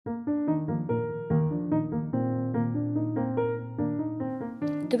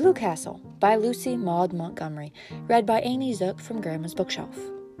The Blue Castle by Lucy Maud Montgomery, read by Amy Zook from Grandma's Bookshelf.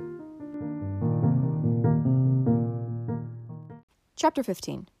 Chapter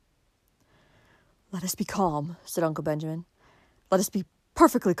 15. "Let us be calm," said Uncle Benjamin. "Let us be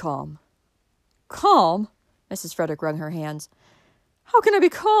perfectly calm." "Calm?" Mrs. Frederick wrung her hands. "How can I be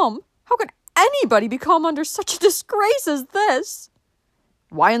calm? How can anybody be calm under such a disgrace as this?"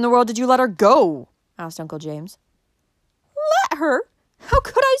 "Why in the world did you let her go?" asked Uncle James. "Let her? How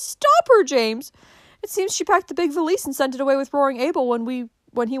could I stop her, James? It seems she packed the big valise and sent it away with Roaring Abel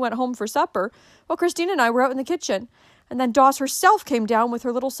when he went home for supper, while Christine and I were out in the kitchen. And then Doss herself came down with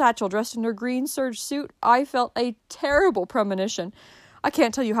her little satchel dressed in her green serge suit. I felt a terrible premonition. I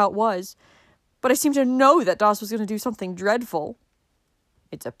can't tell you how it was, but I seemed to know that Doss was going to do something dreadful."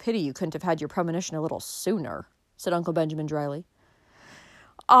 "It's a pity you couldn't have had your premonition a little sooner," said Uncle Benjamin dryly.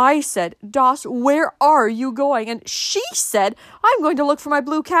 "I said, 'Doss, where are you going?' And she said, 'I'm going to look for my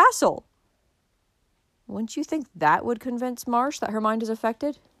blue castle.'" "Wouldn't you think that would convince Marsh that her mind is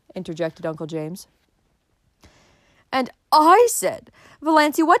affected?" interjected Uncle James. "And I said,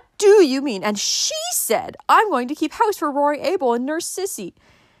 'Valancy, what do you mean?' And she said, 'I'm going to keep house for Roaring Abel and Nurse Sissy.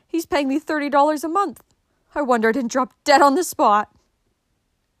 He's paying me $30 a month. I wonder I didn't drop dead on the spot."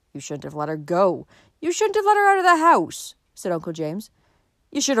 "You shouldn't have let her go. You shouldn't have let her out of the house," said Uncle James.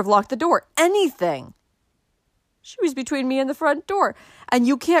 "You should have locked the door. Anything." "She was between me and the front door, and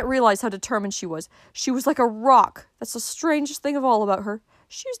you can't realize how determined she was. She was like a rock. That's the strangest thing of all about her.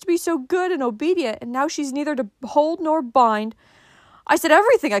 She used to be so good and obedient, and now she's neither to hold nor bind. I said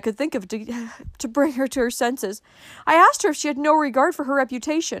everything I could think of to bring her to her senses. I asked her if she had no regard for her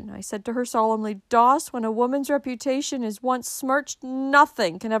reputation. I said to her solemnly, 'Doss, when a woman's reputation is once smirched,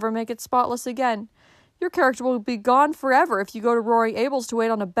 nothing can ever make it spotless again. Your character will be gone forever if you go to Roaring Abel's to wait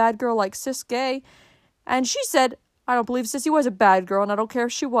on a bad girl like Sis Gay.' And she said, 'I don't believe Sissy was a bad girl, and I don't care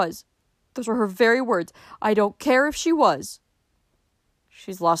if she was.' Those were her very words. 'I don't care if she was.'"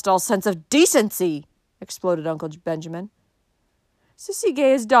 "She's lost all sense of decency," exploded Uncle Benjamin. "Sissy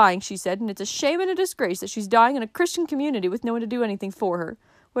Gay is dying," she said, "and it's a shame and a disgrace that she's dying in a Christian community with no one to do anything for her.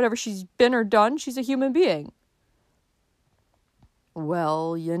 Whatever she's been or done, she's a human being."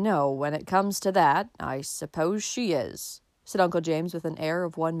 "Well, you know, when it comes to that, I suppose she is," said Uncle James with an air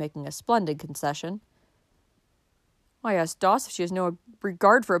of one making a splendid concession. "I asked Doss if she has no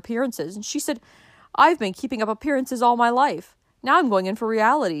regard for appearances, and she said, 'I've been keeping up appearances all my life. Now I'm going in for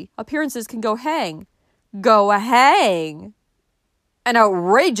reality. Appearances can go hang.'" "Go hang!" "An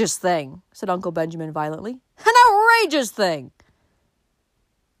outrageous thing," said Uncle Benjamin violently. "An outrageous thing!"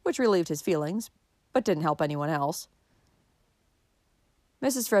 Which relieved his feelings, but didn't help anyone else.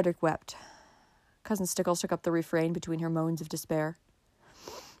 Mrs. Frederick wept. Cousin Stickles took up the refrain between her moans of despair.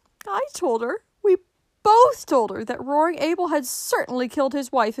 "I told her, we both told her, that Roaring Abel had certainly killed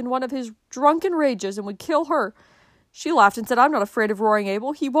his wife in one of his drunken rages and would kill her. She laughed and said, 'I'm not afraid of Roaring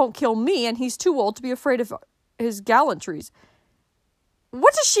Abel. He won't kill me, and he's too old to be afraid of his gallantries.'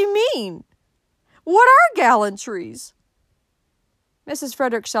 What does she mean? What are gallantries?" Mrs.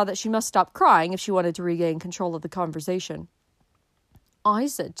 Frederick saw that she must stop crying if she wanted to regain control of the conversation. "I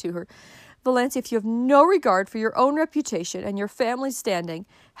said to her, 'Valancy, if you have no regard for your own reputation and your family's standing,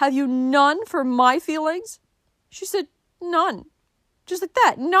 have you none for my feelings?' She said, 'None.' Just like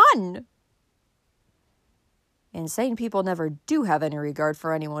that, 'None.'" "Insane people never do have any regard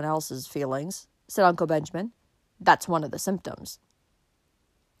for anyone else's feelings," said Uncle Benjamin. "That's one of the symptoms."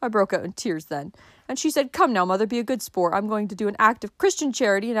 I broke out in tears then, and she said, "Come now, Mother, be a good sport. I'm going to do an act of Christian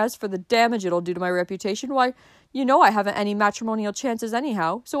charity, and as for the damage it'll do to my reputation, why, you know I haven't any matrimonial chances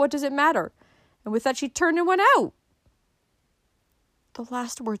anyhow, so what does it matter?" And with that she turned and went out. "The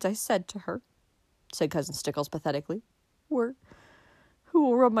last words I said to her," said Cousin Stickles pathetically, "were, 'Who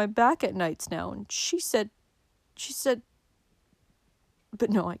will rub my back at nights now?' And she said,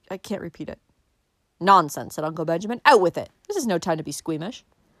 but no, I can't repeat it." "Nonsense," said Uncle Benjamin. "Out with it. This is no time to be squeamish."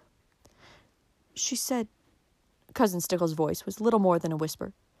 "She said," Cousin Stickles' voice was little more than a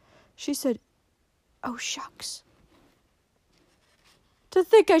whisper, "she said, 'Oh, shucks.'" "To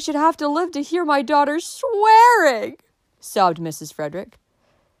think I should have to live to hear my daughter swearing," sobbed Mrs. Frederick.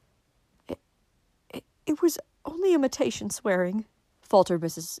 It was only imitation swearing," faltered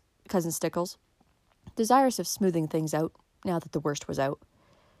Cousin Stickles, desirous of smoothing things out now that the worst was out.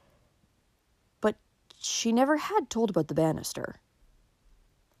 "But she never had told about the banister."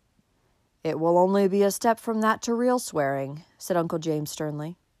 "It will only be a step from that to real swearing," said Uncle James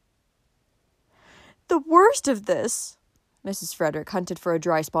sternly. "The worst of this," Mrs. Frederick hunted for a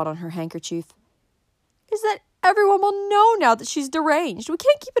dry spot on her handkerchief, "is that everyone will know now that she's deranged. We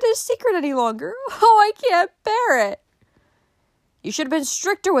can't keep it a secret any longer. Oh, I can't bear it." You should have been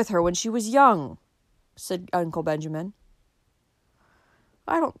stricter with her when she was young, said Uncle Benjamin.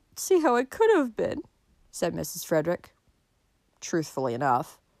 I don't see how it could have been, said Mrs. Frederick, truthfully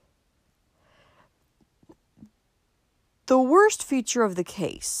enough. The worst feature of the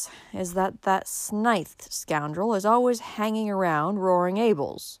case is that Snaith scoundrel is always hanging around Roaring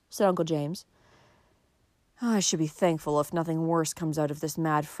Abel's, said Uncle James. I should be thankful if nothing worse comes out of this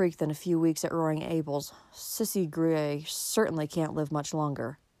mad freak than a few weeks at Roaring Abel's. Sissy Gray certainly can't live much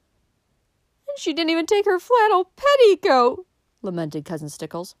longer. And she didn't even take her flannel petticoat, lamented Cousin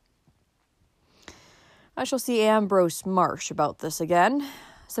Stickles. I shall see Ambrose Marsh about this again,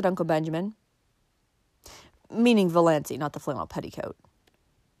 said Uncle Benjamin. Meaning Valancy, not the flannel petticoat.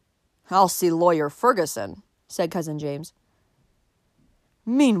 I'll see Lawyer Ferguson, said Cousin James.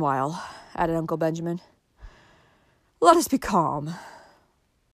 Meanwhile, added Uncle Benjamin, let us be calm.